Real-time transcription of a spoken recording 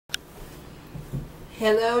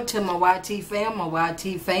Hello to my YT fam,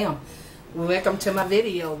 Welcome to my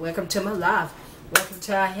video. Welcome to my live. Welcome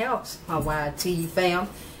to our house, my YT fam.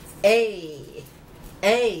 Hey,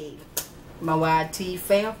 my YT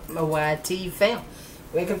fam,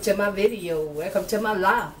 Welcome to my video. Welcome to my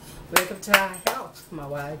live. Welcome to our house, my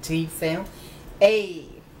YT fam. Hey.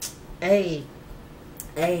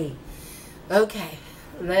 Okay,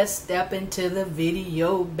 let's step into the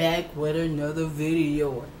video. Back with another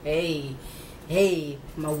video. Hey,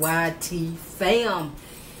 my YT fam.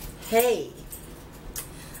 Hey.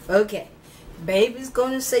 Okay, baby's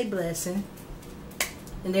gonna say blessing,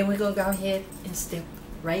 and then we're gonna go ahead and step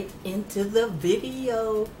right into the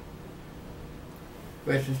video.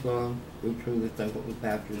 Precious Lord, we truly thank what we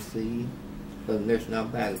have to receive for the nursing our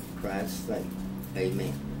bodies for Christ's sake.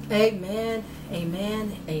 Amen.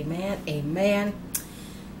 Amen.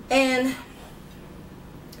 And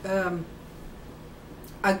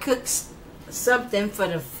I cooked something for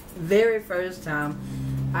the very first time.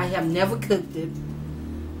 I have never cooked it,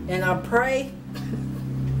 and I pray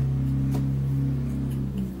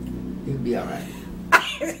It'll be alright.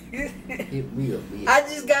 It will be. I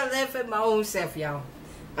just gotta laugh at my own self, y'all.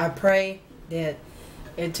 I pray that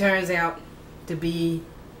it turns out to be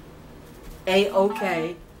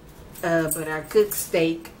a-okay. But I cooked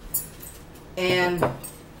steak, and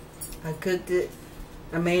I cooked it.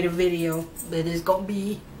 I made a video, but it's gonna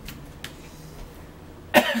be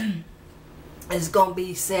it's gonna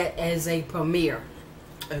be set as a premiere,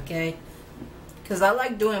 okay? Cause I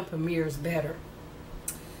like doing premieres better.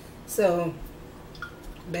 So,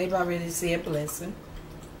 babe already said blessing,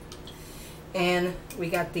 and we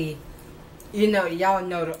got the, y'all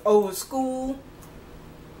know the old school,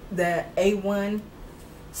 the A1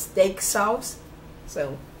 steak sauce.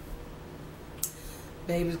 So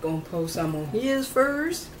baby's gonna pour some on his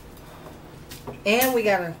first, and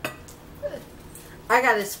I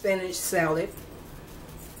got a spinach salad.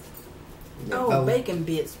 Oh, bacon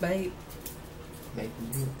bits, babe. Bacon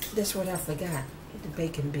bits. That's what I forgot, the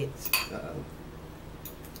bacon bits.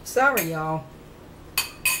 Sorry, y'all.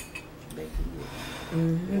 Bacon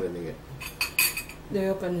bits. Where they at?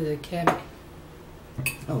 They're up under the cabinet.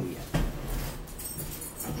 Oh yeah.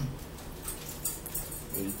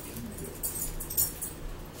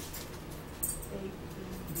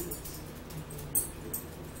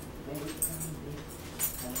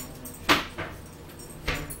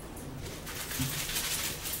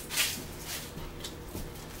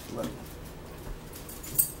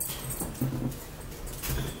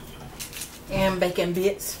 And bacon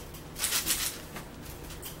bits.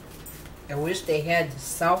 I wish they had the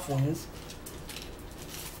soft ones.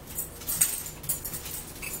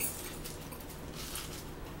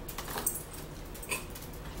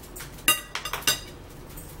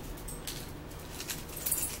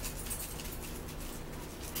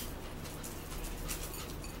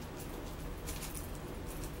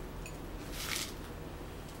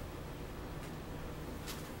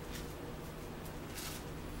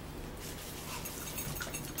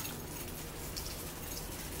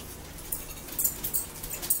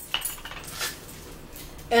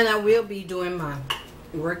 And I will be doing my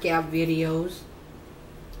workout videos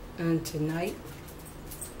tonight.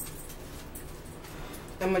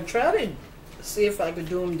 I'm going to try to see if I could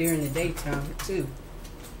do them during the daytime too.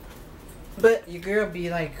 But your girl be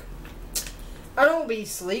like, I don't be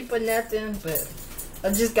asleep or nothing, but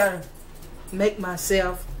I just got to make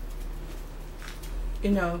myself,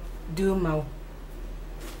 do my...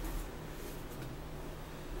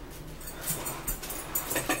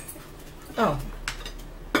 Oh.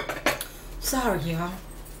 Sorry, y'all.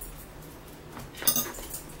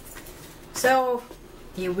 So,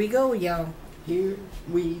 here we go, y'all. Here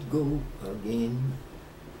we go again.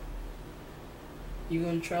 You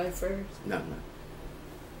gonna try first? No.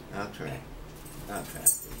 I'll try.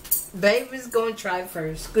 Baby's gonna try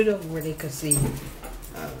first. Scoot over where they can see you.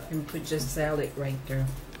 All right. And put your salad right there.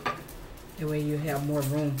 That way you have more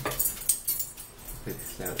room. Put the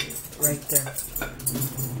salad in. Right there.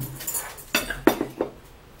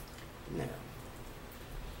 Now.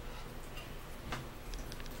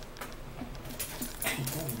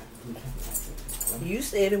 You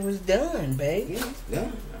said it was done, babe. Yeah, it's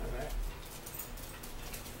done. All right.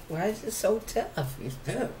 Why is it so tough? It's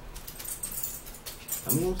tough.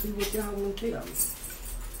 I'm gonna see what y'all want to tell me.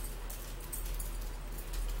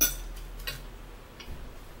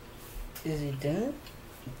 Is it done?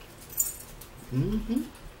 Mm-hmm.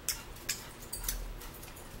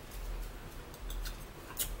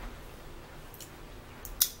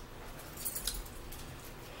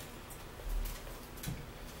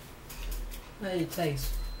 How do you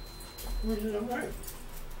taste? Was it alright?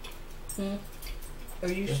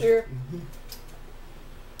 Are you sure? Mm-hmm.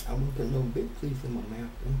 I won't put no big piece in my mouth.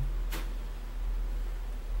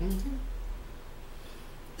 Mm-hmm.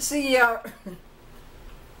 See y'all.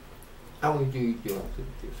 I want you to eat yours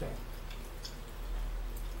to the side.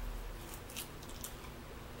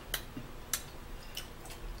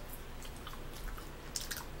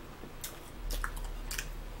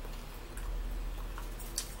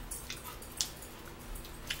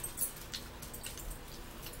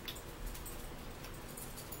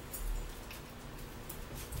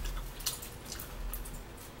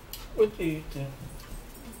 What do you think?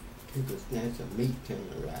 Take a snatch of meat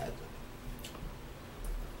tenderizer.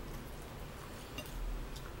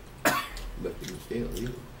 But you can still eat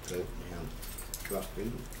it. Go down, drop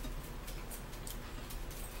food.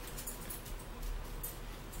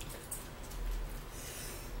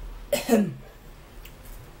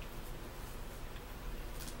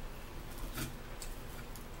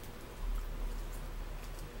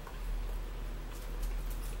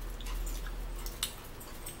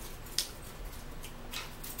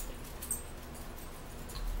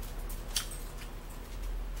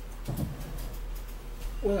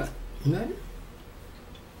 What? Nothing.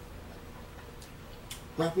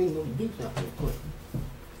 My finger gonna do something quick.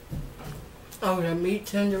 Oh, the meat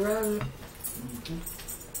tenderizer? Mm-hmm.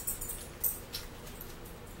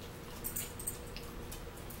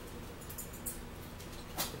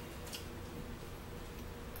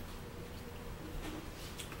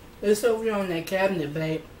 It's over there on that cabinet,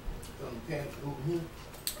 babe. Okay. Mm-hmm.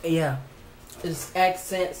 Yeah. It's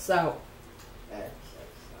accent salt.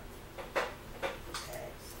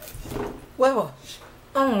 Well,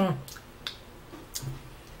 no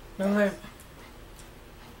hurt.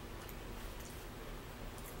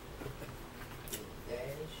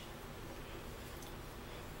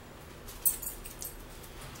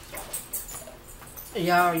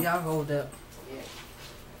 Y'all hold up.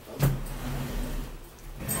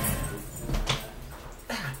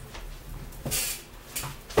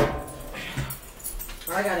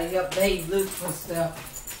 I gotta help Dave look for stuff.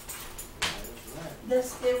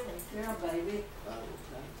 That's different, girl, baby.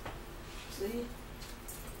 See?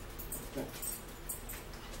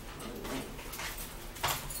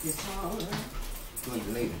 It's all right. Go to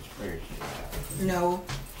the ladies first. No.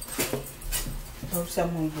 Oh,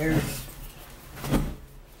 someone first.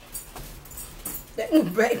 That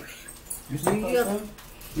one, baby. You see? Yeah.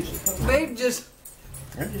 You see? Babe just.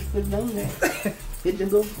 I just put it on there. It didn't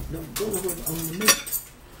go on the meat.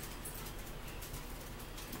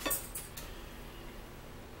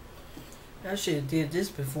 I should have did this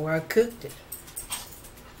before I cooked it.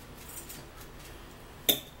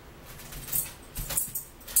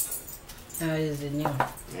 How is it now?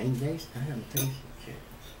 Ain't taste? I haven't tasted it.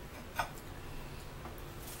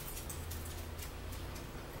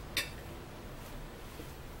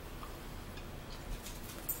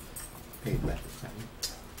 Okay, about the same.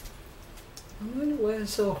 I wonder why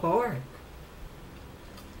it's so hard.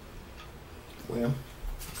 Well,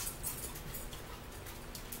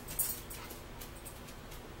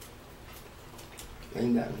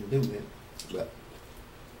 ain't got nothing to do with it, but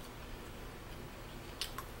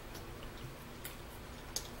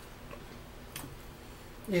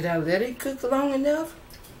Did I let it cook long enough?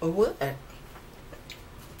 Or what?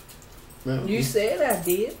 well, You said I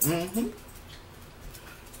did. Mm-hmm.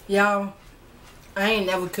 Y'all, I ain't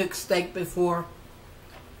never cooked steak before,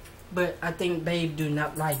 but I think Babe do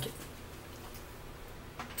not like it.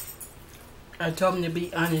 I told him to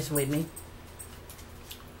be honest with me.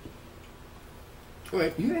 Well,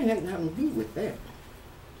 you ain't had nothing to do with that.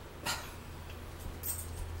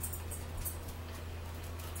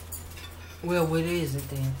 Well, what is it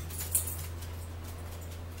then?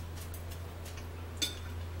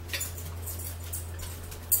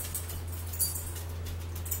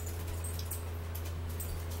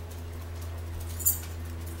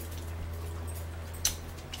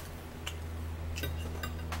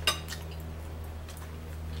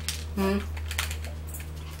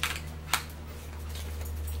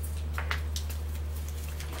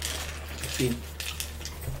 See,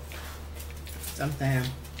 sometimes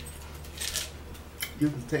you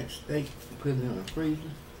can take steak and put it in the freezer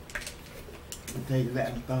and take it out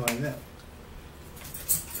and thaw it up.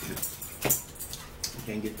 You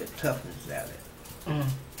can't get the toughness out of it.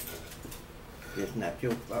 It's not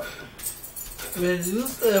your fault. But you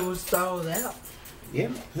said it was thawed out. Yeah,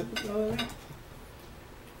 it was all out.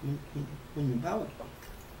 When you bought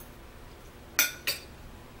it.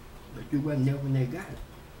 But you wasn't there when they got it.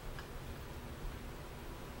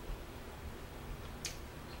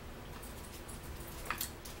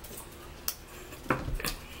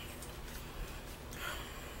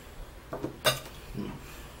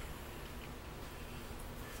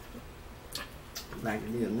 Like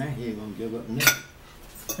it is now, he ain't gonna give up nothing.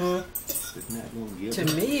 It's not gonna give To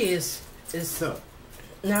up. me, it's So,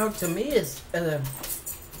 now. To me, it's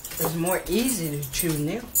more easy to chew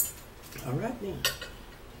now. all right then.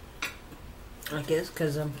 I guess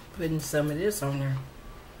because I'm putting some of this on there.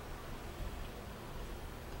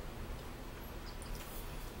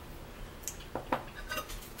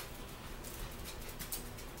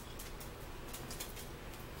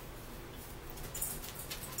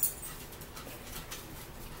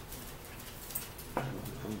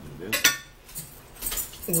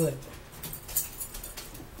 What?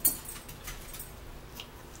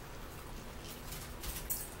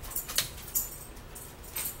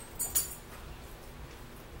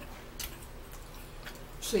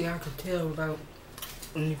 See, I could tell about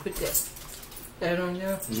when you put that on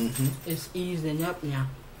there. It's easing up now.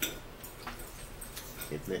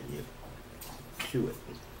 It's letting you chew it.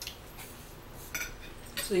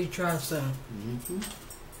 So you try some.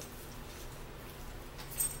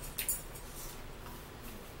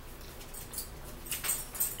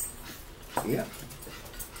 Yeah.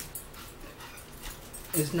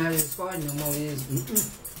 It's not as hard no more, is it?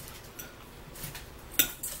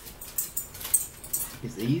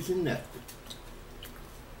 It's easing up.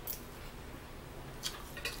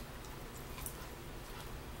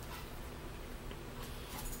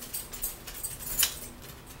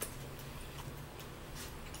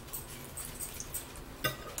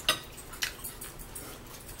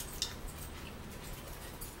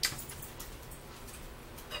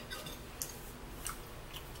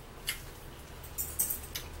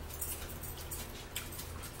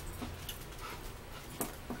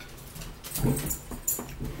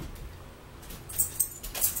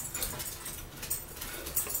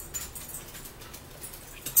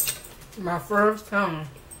 My first time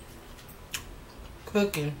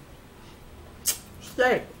cooking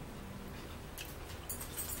steak.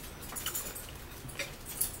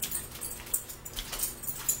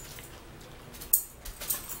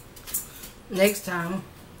 Next time,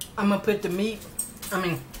 I'm gonna put the meat.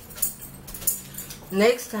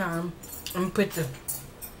 Next time, I'm gonna put the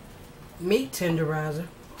meat tenderizer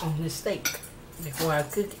on the steak before I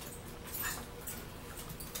cook it.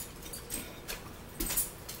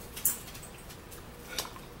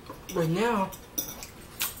 But now,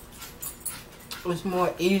 it's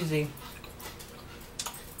more easy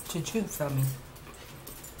to chew for me.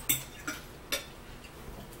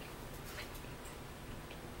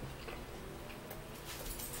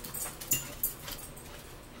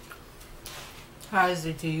 How is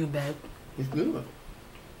it to you, babe? It's good.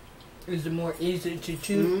 Is it more easy to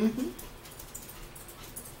chew?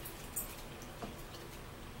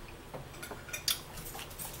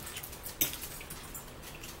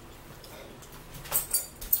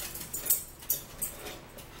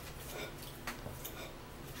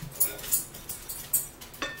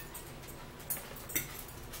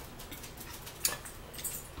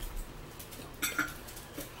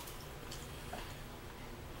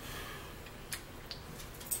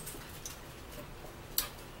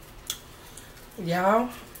 Y'all,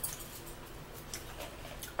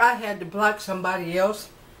 I had to block somebody else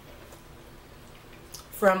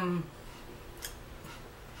from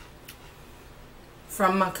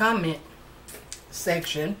my comment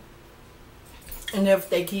section, and if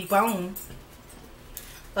they keep on,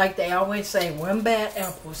 like they always say, one bad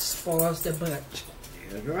apple spoils the bunch.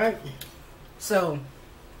 That's right. So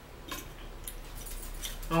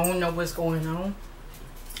I don't know what's going on,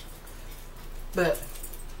 but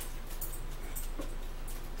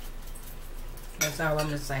that's all I'm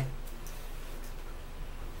going to say.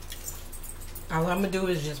 All I'm going to do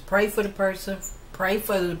is just pray for the person. Pray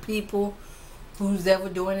for the people who's ever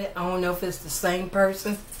doing it. I don't know if it's the same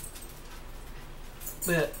person.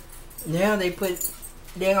 But now they put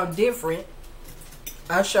down different.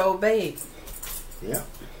 I sure obeyed. Yeah.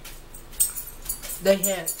 They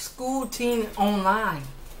had school teen online.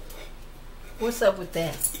 What's up with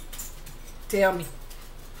that? Tell me.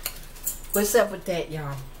 What's up with that,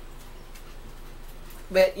 y'all?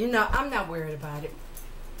 But, you know, I'm not worried about it.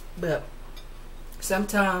 But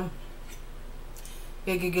sometimes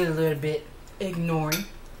it could get a little bit ignoring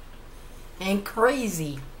and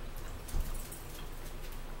crazy.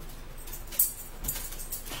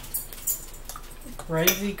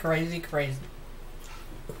 Crazy, crazy, crazy.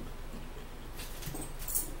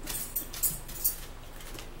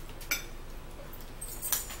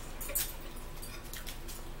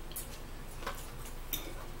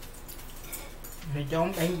 It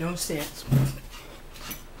don't make no sense.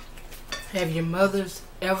 Have your mothers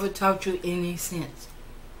ever taught you any sense?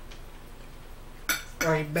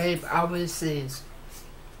 Like babe always says,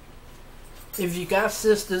 if you got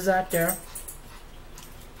sisters out there,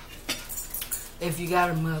 if you got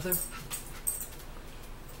a mother,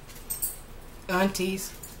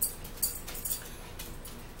 aunties,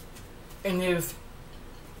 and if,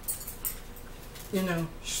 you know,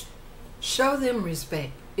 show them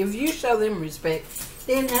respect. If you show them respect,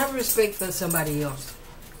 then have respect for somebody else.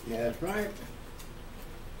 Yeah, that's right.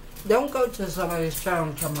 Don't go to somebody's channel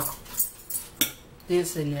and come out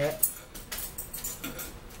this and that.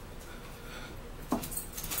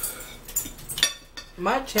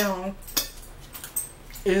 My channel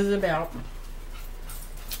is about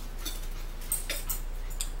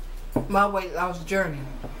my weight loss journey,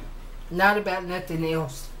 not about nothing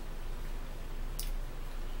else.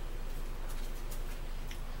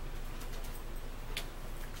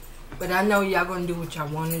 But I know y'all gonna do what y'all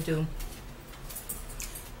want to do.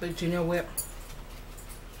 But you know what?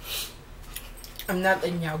 I'm not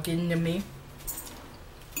letting y'all get into me.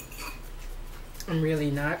 I'm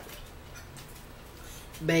really not.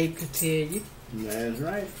 Babe could tell you. That's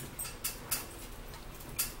right.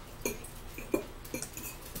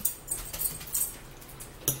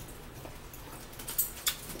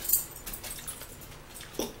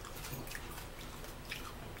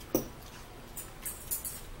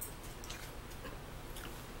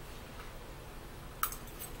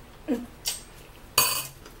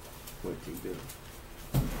 What you do?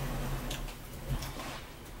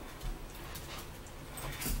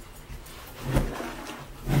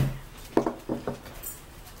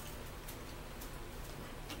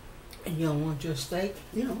 And you don't want your steak?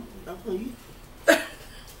 You know, that's what you.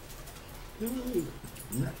 You don't eat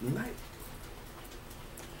it. Not tonight.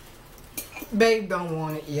 Babe don't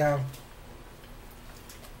want it, y'all.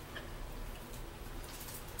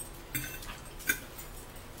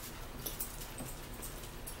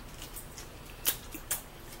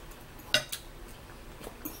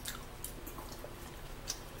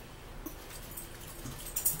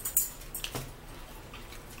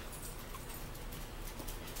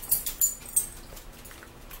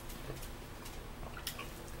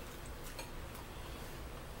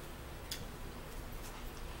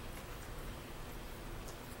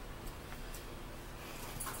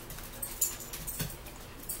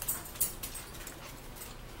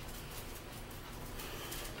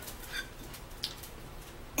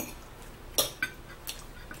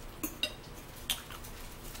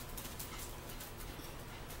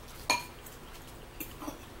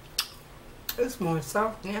 It's more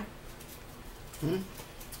soft now.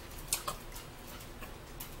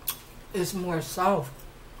 It's more soft.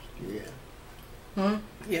 Yeah.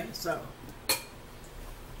 Yeah, so.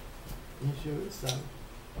 You sure it's so?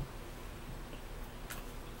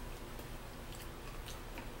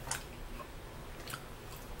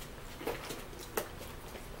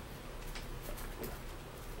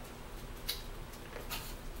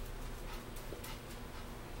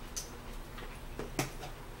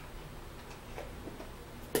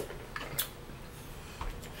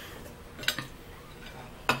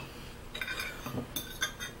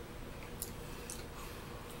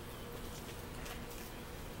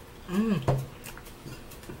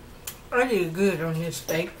 I did good on this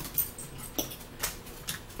steak.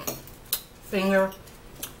 Finger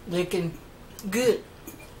licking good.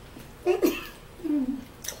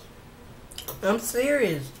 I'm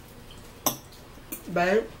serious.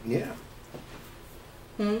 Babe? Yeah.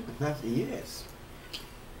 That's a yes.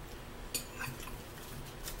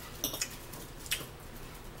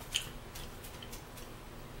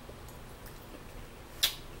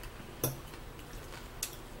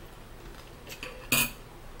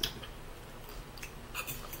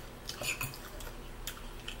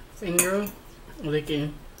 Finger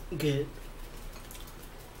licking good.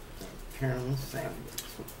 Caramel sandwich.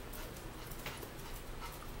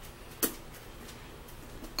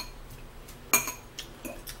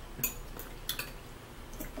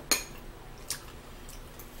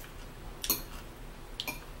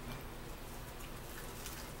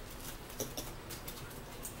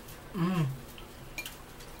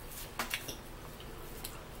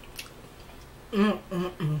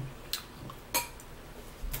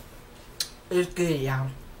 It's good, y'all.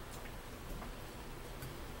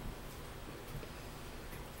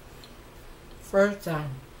 First time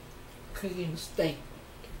cooking steak.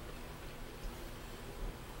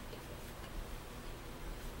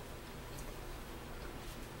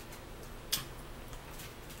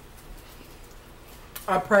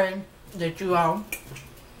 I pray that you all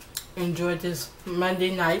enjoyed this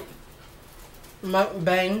Monday night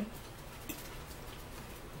mukbang